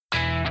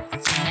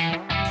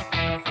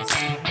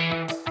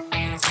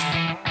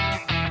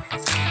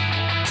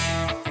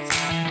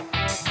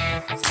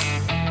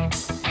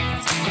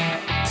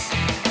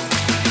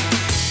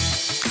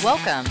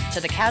Welcome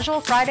to the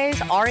Casual Fridays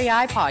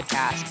REI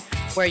podcast,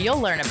 where you'll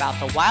learn about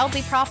the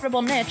wildly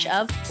profitable niche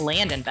of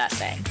land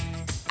investing.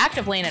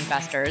 Active land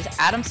investors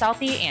Adam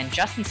Southey and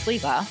Justin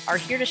Sleva are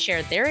here to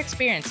share their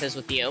experiences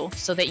with you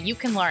so that you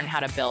can learn how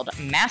to build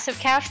massive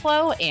cash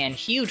flow and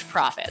huge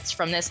profits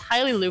from this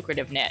highly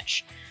lucrative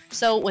niche.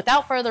 So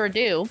without further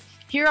ado,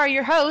 here are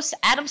your hosts,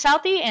 Adam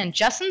Southey and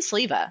Justin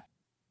Sleva.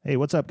 Hey,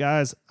 what's up,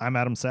 guys? I'm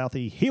Adam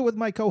Southey, here with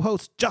my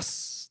co-host,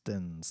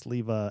 Justin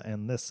Sleva,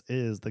 and this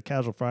is the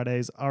Casual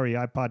Fridays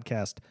REI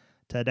podcast.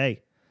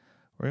 Today,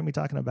 we're going to be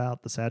talking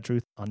about the sad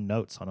truth on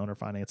notes on owner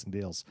financing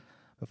deals.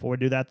 Before we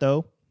do that,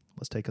 though,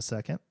 let's take a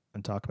second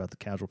and talk about the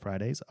Casual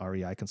Fridays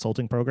REI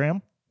consulting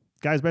program.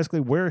 Guys,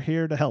 basically, we're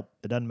here to help.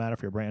 It doesn't matter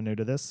if you're brand new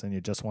to this and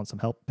you just want some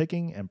help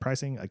picking and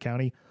pricing a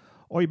county,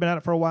 or you've been at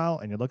it for a while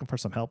and you're looking for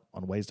some help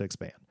on ways to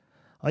expand.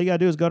 All you got to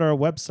do is go to our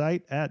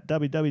website at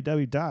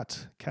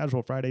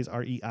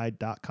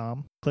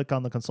www.casualfridaysrei.com. Click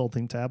on the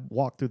consulting tab,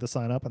 walk through the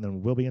sign up, and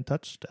then we'll be in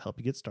touch to help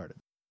you get started.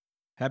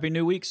 Happy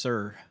New Week,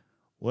 sir.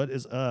 What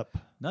is up?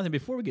 Nothing.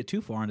 Before we get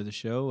too far into the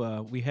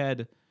show, we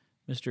had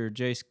Mr.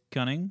 Jace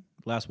Cunning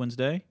last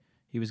Wednesday.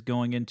 He was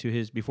going into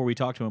when we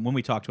talked to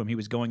him, he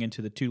was going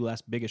into the two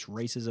last biggest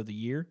races of the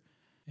year,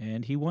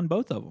 and he won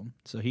both of them.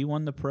 So he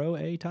won the Pro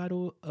A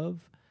title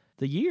of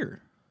the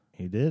year.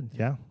 He did,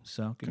 yeah.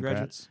 So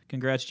congrats,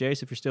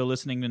 Jace, if you're still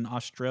listening in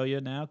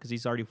Australia now, because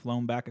he's already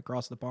flown back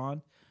across the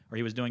pond, or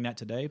he was doing that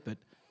today. But,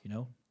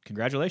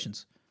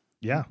 congratulations.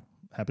 Yeah,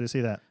 happy to see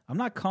that. I'm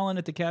not calling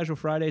it the Casual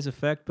Fridays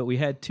effect, but we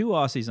had two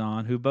Aussies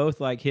on who both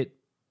hit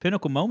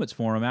pinnacle moments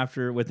for him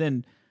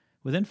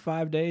within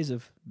 5 days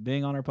of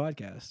being on our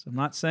podcast. I'm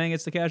not saying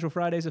it's the Casual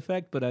Fridays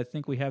effect, but I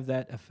think we have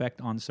that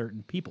effect on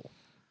certain people.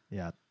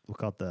 Yeah, we'll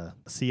call it the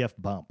CF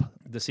bump.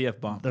 The CF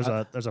bump. There's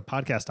a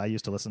podcast I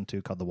used to listen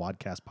to called the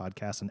Wadcast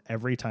Podcast, and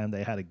every time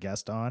they had a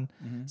guest on,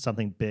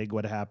 something big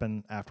would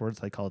happen afterwards.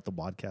 They call it the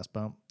Wadcast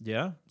bump.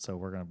 Yeah. So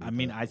we're going to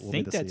be I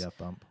think that's CF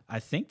bump. I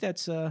think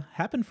that's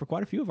happened for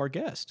quite a few of our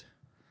guests.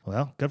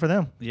 Well, good for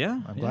them.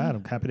 Yeah. I'm glad.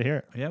 I'm happy to hear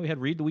it. Yeah, we had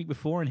Reed the week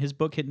before, and his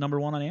book hit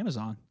 #1 on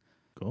Amazon.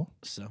 Cool.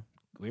 So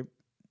we're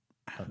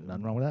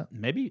nothing wrong with that.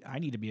 Maybe I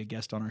need to be a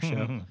guest on our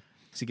show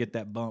to get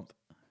that bump.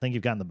 I think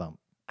you've gotten the bump.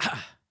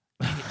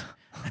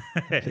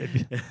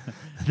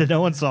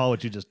 No one saw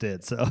what you just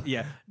did, so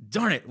yeah.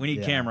 Darn it, we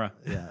need camera.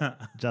 Yeah,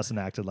 Justin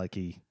acted like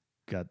he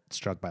got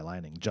struck by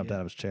lightning, jumped out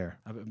of his chair.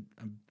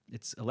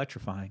 It's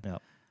electrifying. Yeah.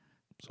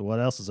 So what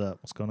else is up?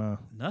 What's going on?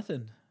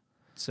 Nothing.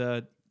 It's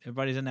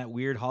everybody's in that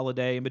weird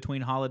holiday in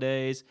between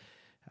holidays.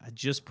 I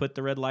just put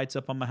the red lights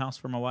up on my house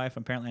for my wife.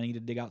 Apparently, I need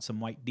to dig out some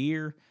white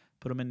deer,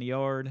 put them in the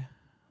yard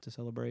to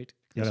celebrate.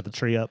 You got the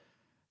tree up.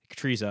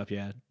 Trees up,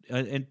 yeah,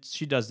 and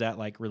she does that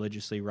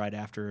religiously right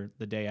after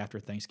the day after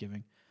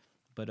Thanksgiving.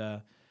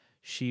 But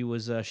she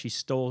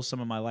stole some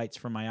of my lights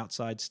from my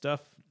outside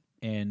stuff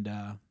and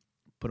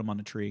put them on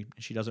the tree.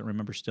 And she doesn't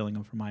remember stealing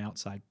them from my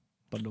outside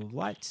bundle of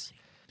lights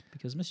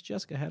because Miss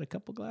Jessica had a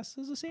couple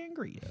glasses of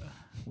sangria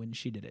when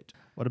she did it.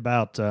 What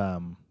about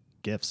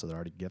gifts? Are there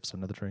already gifts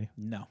under the tree?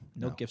 No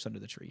gifts under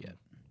the tree yet.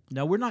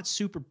 No, we're not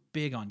super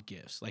big on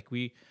gifts.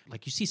 You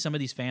see some of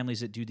these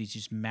families that do these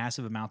just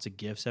massive amounts of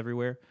gifts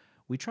everywhere.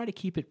 We try to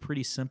keep it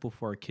pretty simple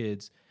for our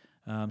kids.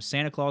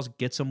 Santa Claus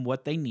gets them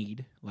what they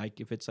need, like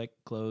if it's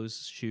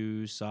clothes,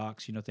 shoes,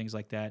 socks, things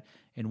like that,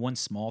 and one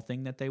small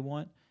thing that they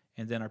want,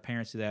 and then our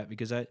parents do that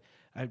because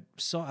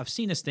I've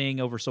seen this thing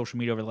over social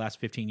media over the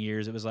last 15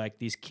 years. It was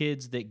these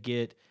kids that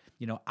get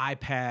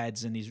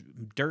iPads and these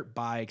dirt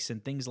bikes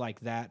and things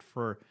like that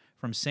from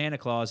Santa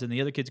Claus, and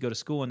the other kids go to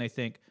school and they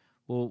think,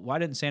 well, why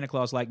didn't Santa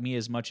Claus like me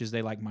as much as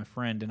they like my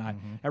friend? And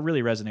that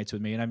really resonates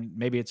with me. And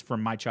maybe it's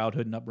from my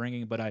childhood and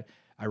upbringing, but I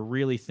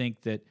really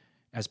think that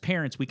as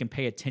parents, we can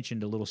pay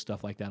attention to little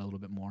stuff like that a little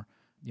bit more.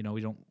 We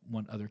don't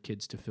want other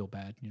kids to feel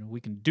bad. We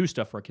can do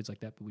stuff for our kids like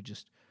that, but we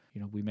just,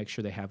 we make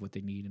sure they have what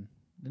they need and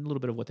a little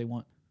bit of what they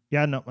want.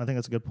 Yeah, no, I think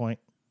that's a good point.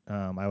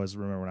 I always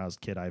remember when I was a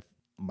kid,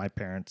 my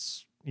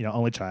parents,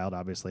 only child,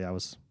 obviously, I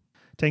was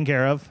taken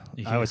care of.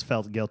 Yeah. I always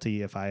felt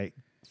guilty if I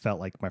felt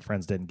like my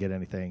friends didn't get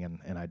anything,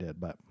 and I did.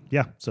 But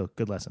yeah, so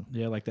good lesson.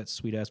 Yeah, like that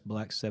sweet-ass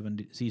black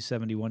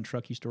Z71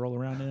 truck used to roll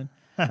around in.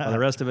 While the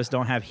rest of us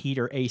don't have heat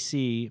or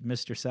AC,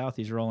 Mr.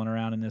 Southey's rolling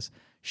around in this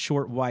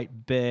short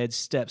white bed,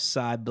 step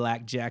side,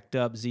 black jacked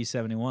up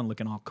Z71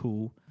 looking all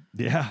cool.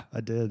 Yeah, I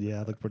did.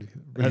 Yeah, I looked pretty.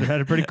 I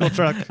had a pretty cool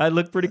truck. I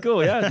looked pretty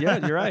cool. Yeah,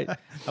 you're right.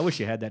 I wish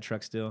you had that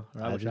truck still.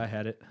 Or I wish I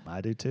had it.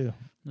 I do too.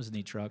 It was a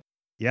neat truck.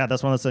 Yeah,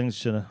 that's one of those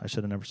things I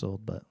should have never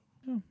sold, but.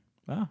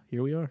 Wow,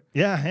 here we are.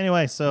 Yeah,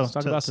 anyway, so let's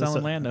talk about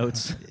selling land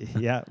notes.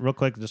 Yeah, real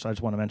quick, I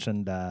just want to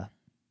mention the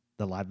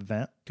live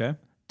event. Okay.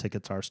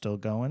 Tickets are still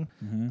going.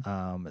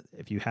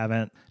 If you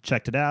haven't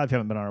checked it out, if you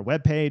haven't been on our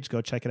webpage,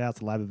 go check it out. It's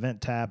the live event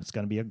tab. It's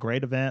going to be a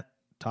great event.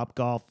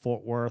 Topgolf,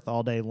 Fort Worth,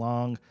 all day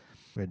long.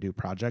 We're going to do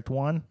Project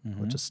One,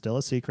 which is still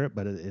a secret,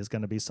 but it is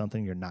going to be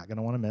something you're not going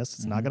to want to miss.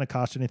 It's not going to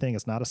cost you anything.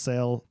 It's not a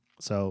sale.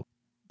 So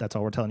that's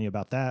all we're telling you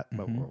about that.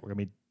 But we're going to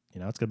be, it's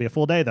going to be a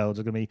full day, though.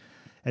 There's going to be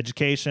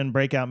education,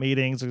 breakout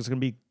meetings. There's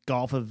going to be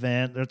golf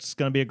event. It's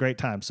going to be a great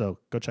time. So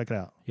go check it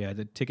out. Yeah,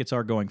 the tickets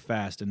are going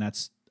fast, and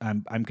that's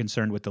I'm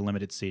concerned with the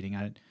limited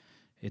seating.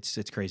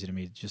 It's crazy to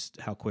me just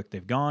how quick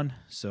they've gone.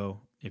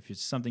 So if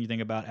it's something you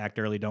think about, act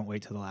early. Don't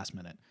wait till the last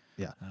minute.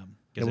 Yeah.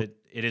 Because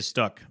it is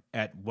stuck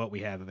at what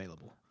we have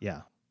available.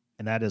 Yeah.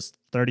 And that is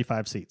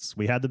 35 seats.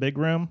 We had the big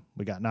room.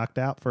 We got knocked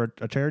out for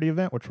a charity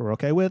event, which we're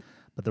okay with.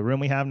 But the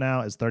room we have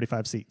now is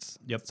 35 seats.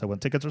 Yep. So when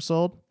tickets are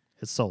sold,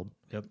 it's sold.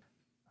 Yep.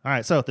 All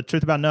right. So the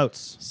truth about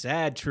notes.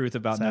 Sad truth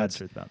about notes. Sad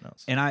truth about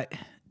notes. And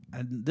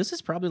this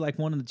is probably like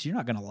one that you're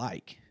not going to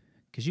like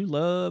because you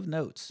love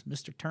notes,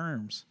 Mr.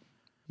 Terms.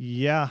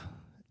 Yeah.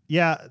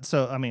 Yeah.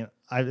 So, I mean,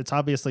 it's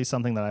obviously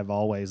something that I've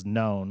always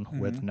known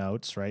with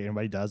notes, right?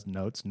 Everybody does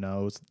notes,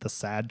 knows the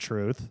sad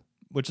truth,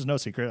 which is no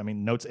secret. I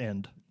mean, notes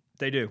end.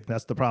 They do.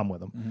 That's the problem with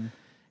them.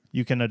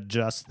 You can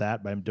adjust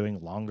that by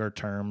doing longer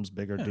terms,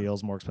 bigger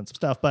deals, more expensive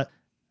stuff. But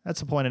that's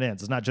the point it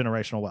ends. It's not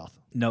generational wealth.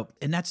 Nope.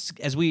 And that's,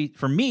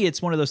 for me,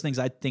 it's one of those things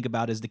I think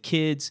about is the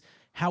kids,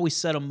 how we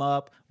set them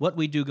up, what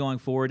we do going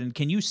forward. And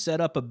can you set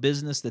up a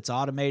business that's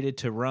automated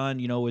to run,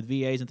 with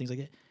VAs and things like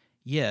that?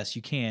 Yes,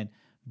 you can.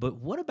 But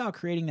what about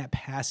creating that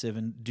passive,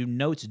 and do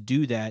notes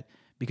do that?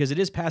 Because it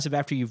is passive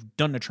after you've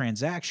done the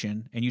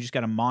transaction and you just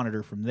got to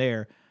monitor from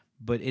there.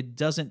 But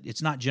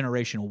it's not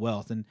generational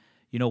wealth. And,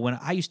 when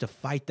I used to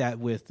fight that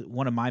with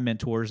one of my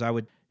mentors,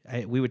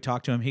 we would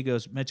talk to him. He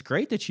goes, "Man, it's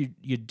great that you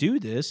do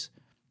this,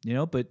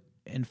 but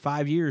in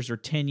 5 years or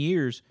 10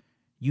 years,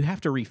 you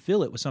have to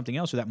refill it with something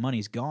else or that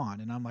money's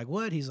gone." And I'm like,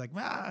 "What?" He's like,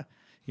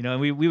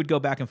 and we would go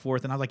back and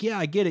forth. And I was like, "Yeah,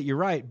 I get it. You're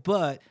right."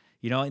 But,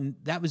 and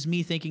that was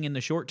me thinking in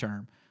the short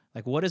term.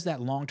 Like, what is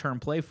that long-term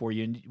play for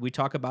you? And we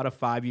talk about a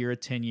 5-year, a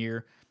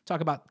 10-year, talk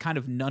about kind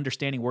of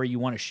understanding where you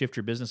want to shift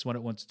your business, what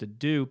it wants to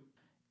do.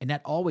 And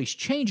that always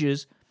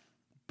changes.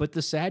 But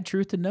the sad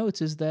truth to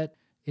notes is that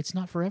it's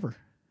not forever.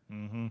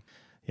 Mm-hmm.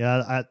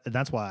 Yeah,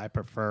 that's why I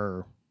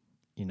prefer,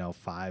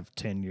 5,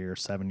 10-year,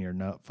 7-year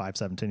note, 5,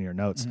 7, 10-year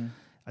notes.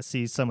 I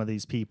see some of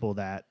these people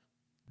that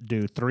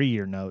do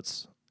 3-year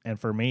notes. And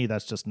for me,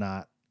 that's just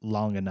not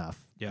long enough.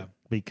 Yeah.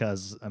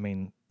 Because,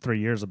 3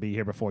 years will be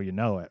here before you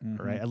know it,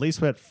 right? At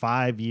least with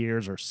 5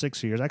 years or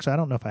 6 years. Actually, I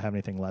don't know if I have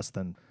anything less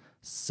than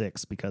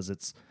 6 because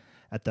it's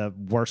at the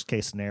worst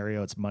case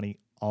scenario, it's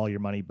all your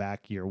money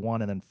back year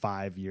one and then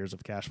 5 years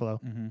of cash flow.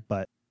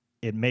 But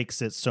it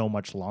makes it so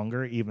much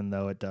longer, even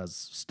though it does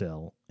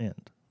still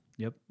end.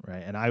 Yep.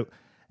 Right. And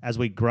as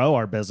we grow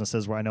our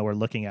businesses, where I know we're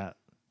looking at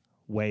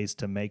ways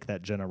to make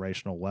that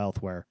generational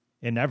wealth where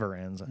it never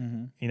ends.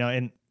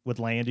 And with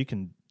land, you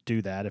can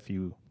do that if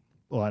you,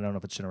 well, I don't know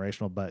if it's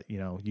generational, but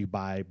you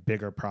buy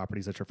bigger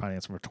properties that you're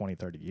financing for 20,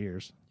 30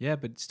 years. Yeah,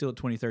 but still at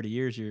 20, 30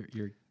 years,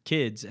 your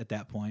kids at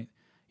that point,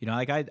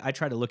 like I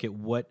try to look at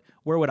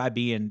where would I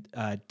be in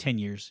 10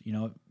 years?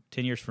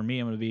 10 years for me,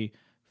 I'm going to be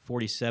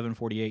 47,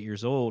 48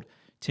 years old.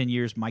 10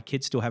 years, my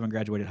kids still haven't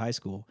graduated high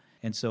school.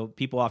 And so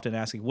people often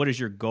ask, what is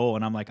your goal?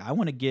 And I'm like, I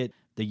want to get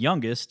the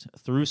youngest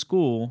through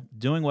school,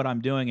 doing what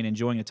I'm doing and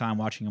enjoying the time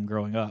watching him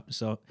growing up.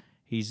 So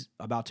he's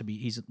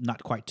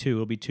not quite 2.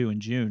 He'll be 2 in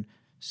June.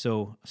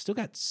 So I've still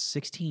got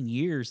 16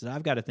 years that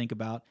I've got to think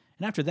about.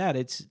 And after that,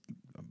 if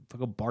I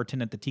go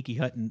bartend at the Tiki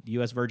Hut in the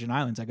U.S. Virgin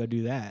Islands, I go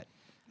do that.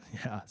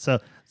 Yeah.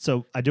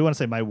 So I do want to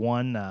say my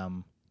one,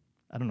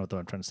 I don't know what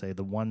I'm trying to say.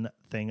 The one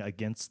thing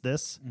against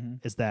this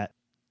is that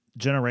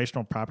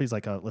generational properties,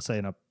 like let's say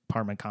an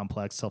apartment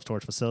complex,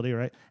 self-storage facility,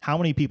 right? How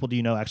many people do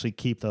you know actually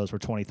keep those for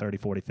 20, 30,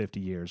 40, 50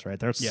 years, right?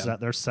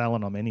 They're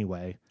selling them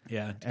anyway.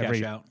 Yeah.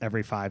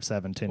 Every 5,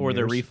 7, 10 or years. Or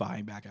they're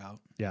refining back out.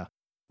 Yeah.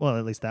 Well,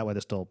 at least that way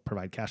they still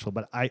provide cash flow.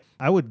 But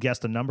I would guess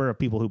the number of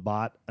people who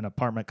bought an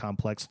apartment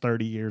complex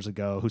 30 years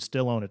ago who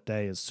still own it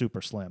today is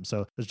super slim.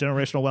 So is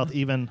generational wealth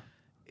even?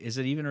 Is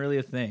it even really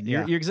a thing?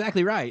 Yeah. You're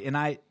exactly right. And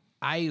I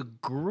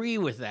agree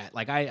with that.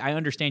 Like I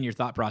understand your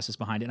thought process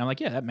behind it. And I'm like,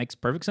 yeah, that makes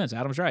perfect sense.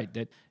 Adam's right.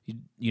 That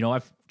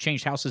I've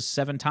changed houses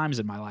 7 times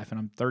in my life and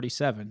I'm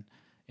 37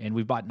 and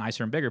we've bought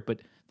nicer and bigger.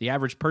 But the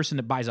average person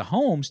that buys a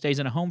home stays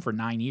in a home for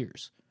 9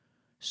 years.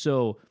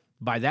 So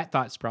by that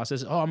thought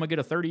process, I'm going to get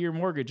a 30-year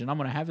mortgage and I'm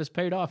going to have this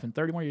paid off in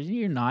 30 more years.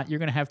 You're not. You're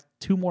going to have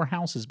 2 more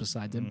houses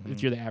beside them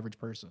if you're the average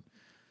person.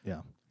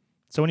 Yeah.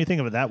 So when you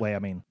think of it that way,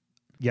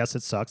 yes,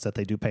 it sucks that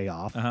they do pay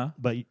off,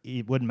 but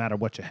it wouldn't matter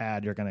what you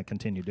had. You're going to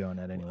continue doing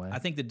it anyway. I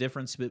think the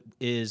difference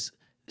is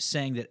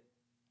saying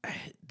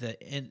that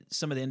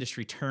some of the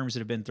industry terms that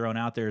have been thrown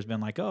out there has been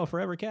like,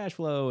 forever cash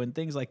flow and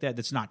things like that.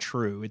 That's not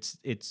true.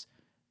 It's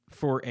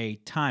for a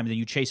time, then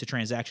you chase a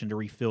transaction to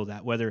refill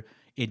that, whether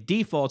it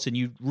defaults and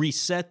you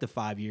reset the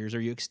 5 years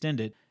or you extend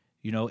it,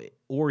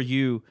 or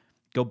you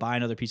go buy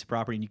another piece of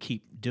property and you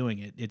keep doing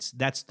it.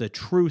 That's the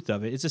truth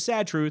of it. It's a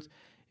sad truth.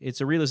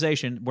 It's a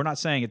realization. We're not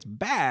saying it's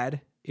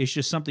bad. It's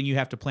just something you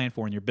have to plan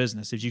for in your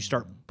business as you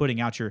start putting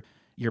out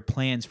your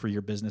plans for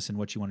your business and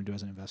what you want to do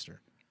as an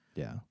investor.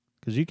 Yeah,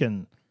 because you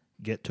can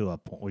get to a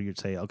point where you'd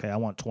say, okay, I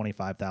want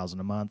 $25,000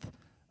 a month.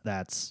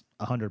 That's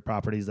 100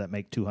 properties that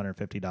make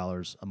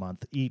 $250 a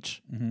month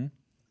each.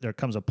 There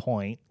comes a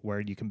point where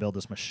you can build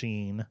this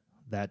machine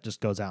that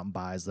just goes out and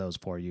buys those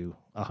for you,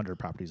 100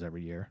 properties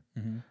every year,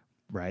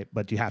 right?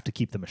 But you have to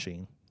keep the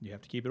machine. You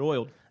have to keep it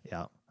oiled.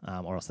 Yeah,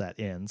 or else that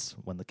ends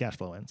when the cash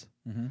flow ends.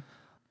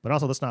 But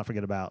also, let's not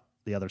forget about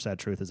the other sad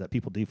truth is that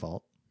people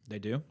default. They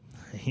do.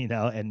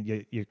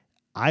 And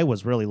I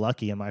was really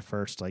lucky in my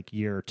first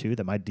year or two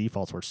that my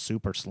defaults were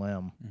super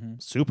slim,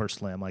 super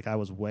slim. Like I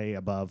was way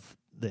above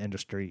the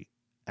industry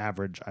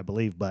average, I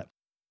believe. But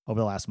over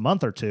the last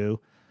month or two,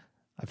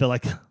 I feel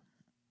like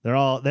they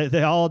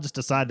all just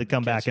decided to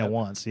come back at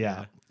once.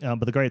 Yeah.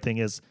 But the great thing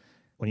is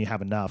when you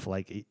have enough,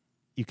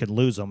 you could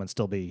lose them and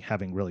still be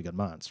having really good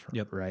months.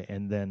 Yep. Right.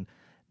 And then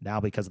now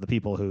because of the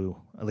people who,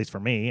 at least for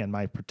me and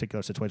my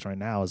particular situation right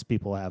now, is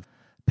people have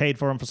paid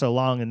for them for so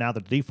long and now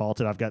they're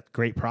defaulted. I've got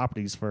great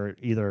properties for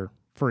either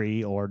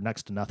free or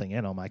next to nothing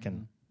in them. I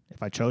can,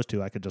 if I chose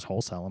to, I could just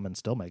wholesale them and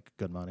still make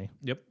good money.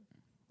 Yep.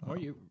 Or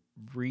you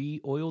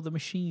re-oil the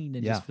machine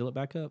and just fill it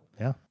back up.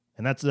 Yeah.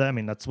 And that's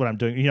what I'm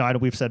doing.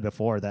 We've said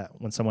before that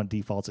when someone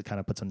defaults, it kind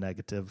of puts a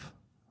negative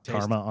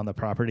karma on the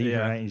property,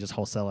 right? And you just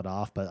wholesale it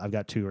off. But I've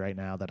got 2 right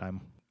now that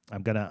I'm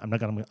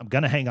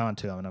gonna hang on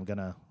to them, and I'm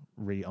gonna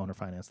re-owner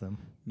finance them.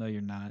 No,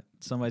 you're not.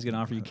 Somebody's gonna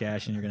offer you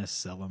cash, and you're gonna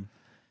sell them.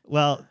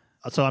 Well,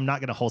 so I'm not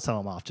gonna wholesale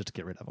them off just to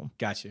get rid of them.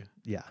 Got you.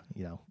 Yeah,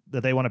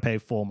 that they want to pay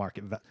full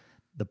market.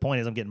 The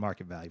point is, I'm getting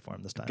market value for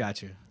them this time.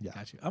 Got you. Yeah.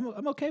 Got you.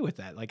 I'm okay with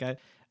that. Like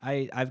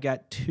I've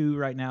got 2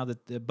 right now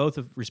that both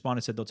have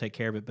responded, said they'll take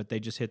care of it, but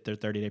they just hit their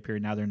 30-day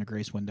period. Now they're in a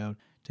grace window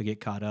to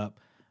get caught up.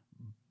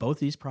 Both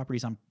these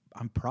properties, I'm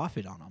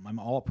profit on them. I'm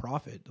all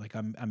profit. Like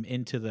I'm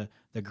into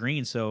the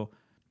green. So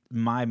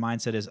my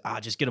mindset is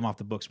just get them off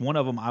the books. One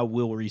of them I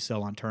will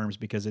resell on terms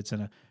because it's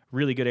in a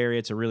really good area.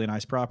 It's a really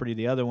nice property.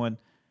 The other one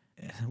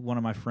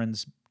of my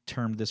friends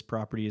termed this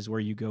property is where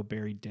you go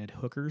bury dead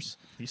hookers.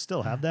 You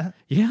still have that?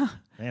 Yeah.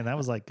 Man, that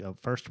was like a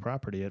first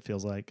property, it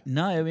feels like.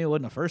 No, I mean, it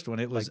wasn't the first one.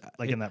 It was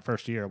in that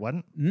first year, it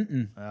wasn't?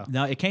 Oh.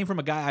 No, it came from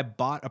a guy I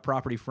bought a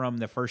property from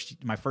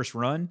my first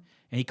run,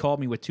 and he called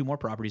me with 2 more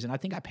properties, and I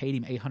think I paid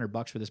him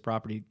 $800 for this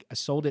property. I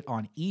sold it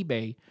on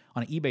eBay,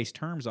 on eBay's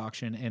terms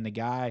auction, and the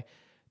guy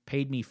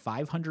paid me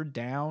 $500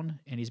 down,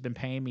 and he's been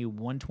paying me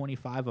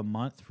 $125 a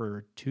month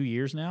for 2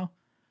 years now,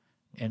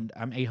 and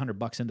I'm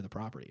 $800 into the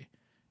property.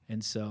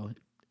 And so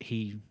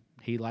he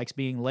likes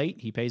being late.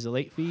 He pays the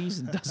late fees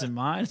and doesn't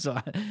mind. So,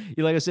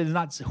 like I said, he's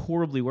not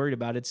horribly worried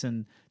about it.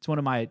 It's one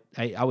of my.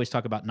 I always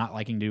talk about not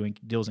liking doing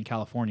deals in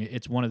California.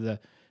 It's one of the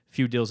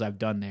few deals I've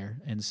done there,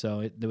 and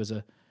so it was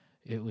a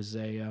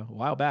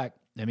while back.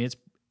 I mean,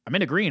 I'm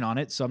in agreeing on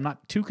it, so I'm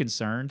not too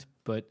concerned.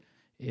 But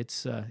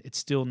it's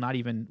still not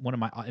even one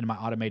of in my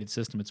automated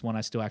system. It's one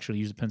I still actually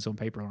use a pencil and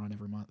paper on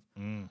every month.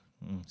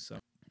 So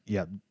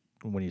yeah,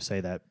 when you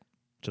say that.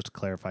 Just to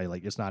clarify,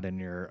 it's not in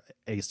your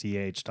ACH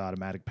to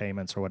automatic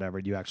payments or whatever.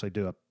 You actually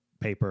do a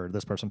paper.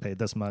 This person paid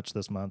this much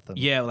this month. And,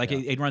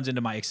 It runs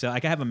into my Excel.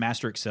 Like I have a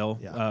master Excel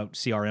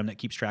CRM that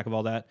keeps track of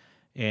all that,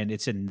 and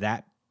it's in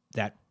that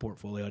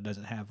portfolio. It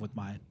doesn't have with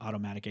my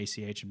automatic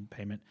ACH and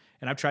payment.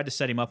 And I've tried to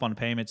set him up on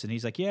payments, and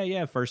he's like,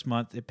 yeah. First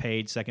month it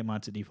paid, second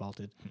month it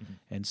defaulted,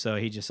 and so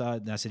he just saw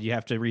it. And I said, you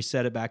have to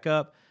reset it back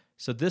up.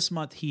 So this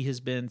month he has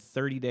been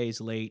 30 days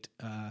late,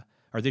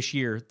 or this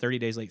year 30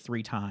 days late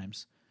 3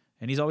 times.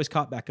 And he's always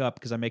caught back up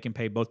because I make him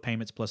pay both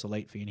payments plus a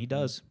late fee, and he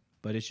does.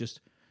 But it's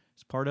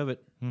part of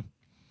it.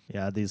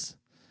 Yeah, these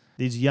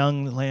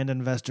young land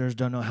investors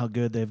don't know how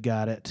good they've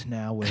got it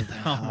now with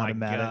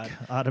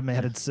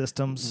automated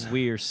systems.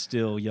 We are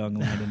still young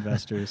land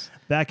investors.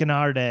 Back in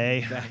our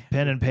day,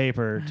 pen and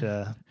paper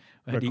to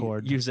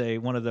record. Use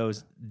one of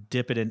those,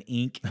 dip it in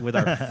ink with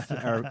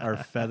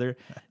our feather.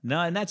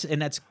 No, and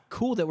that's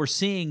cool that we're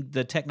seeing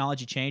the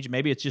technology change.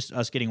 Maybe it's just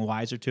us getting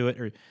wiser to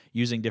it or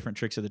using different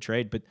tricks of the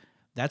trade, but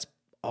that's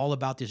all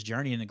about this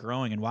journey and the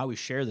growing, and why we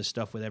share this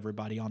stuff with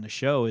everybody on the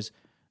show is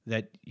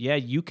that,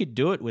 you could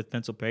do it with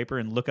pencil paper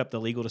and look up the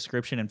legal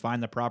description and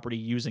find the property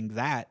using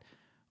that,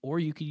 or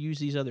you could use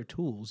these other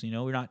tools.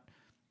 We're not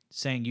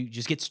saying you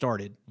just get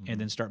started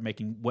and then start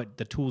making what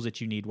the tools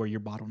that you need, where your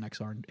bottlenecks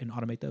are, and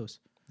automate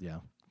those. Yeah.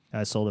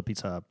 I sold a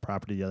piece of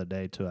property the other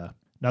day to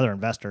another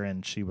investor,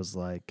 and she was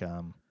like,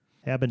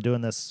 hey, I've been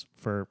doing this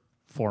for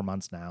 4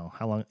 months now.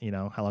 How long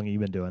have you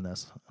been doing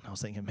this? And I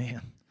was thinking,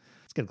 man,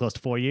 it's getting close to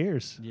 4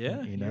 years.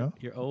 Yeah,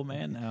 you're old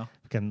man now.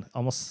 I can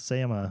almost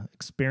say I'm an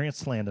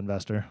experienced land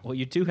investor. Well,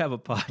 you do have a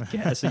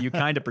podcast, so you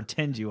kind of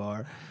pretend you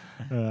are.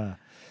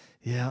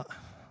 Yeah,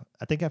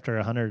 I think after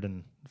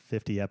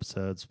 150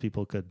 episodes,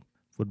 people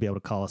would be able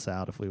to call us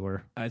out if we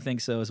were. I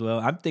think so as well.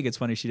 I think it's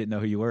funny she didn't know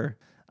who you were.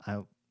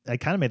 I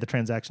kind of made the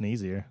transaction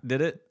easier.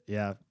 Did it?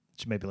 Yeah,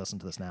 she maybe listen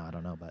to this now. I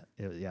don't know, but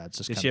it's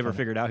just. Did she ever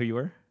figure out who you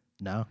were?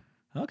 No.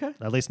 Okay.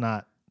 At least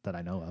not that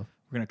I know of.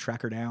 We're going to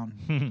track her down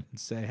and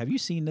say, have you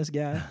seen this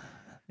guy?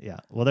 Yeah.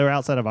 Well, they were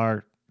outside of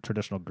our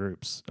traditional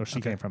groups, or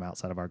she came from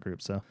outside of our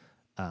group. So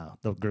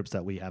the groups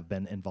that we have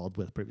been involved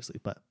with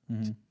previously. But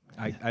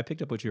I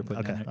picked up what you were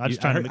putting in there. I'm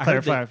just trying to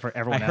clarify for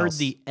everyone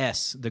else. I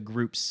heard the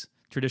groups,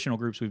 traditional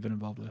groups we've been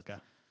involved with. Okay.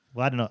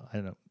 Well, I don't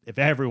know if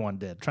everyone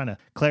did. Trying to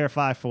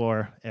clarify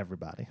for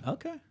everybody.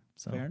 Okay.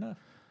 So, fair enough.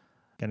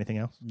 Got anything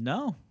else?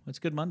 No. It's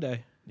Good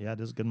Monday. Yeah, it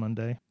is a good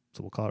Monday.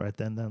 So we'll call it right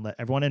then. Then let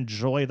everyone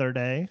enjoy their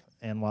day.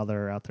 And while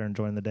they're out there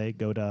enjoying the day,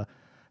 go to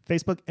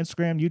Facebook,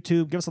 Instagram,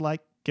 YouTube. Give us a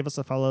like. give us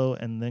a follow,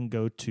 and then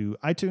go to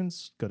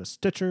iTunes, go to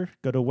Stitcher,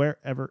 go to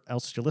wherever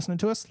else you're listening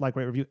to us. Like,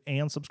 rate, review,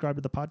 and subscribe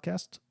to the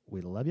podcast.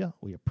 We love you.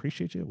 We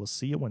appreciate you. We'll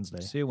see you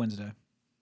Wednesday. See you Wednesday.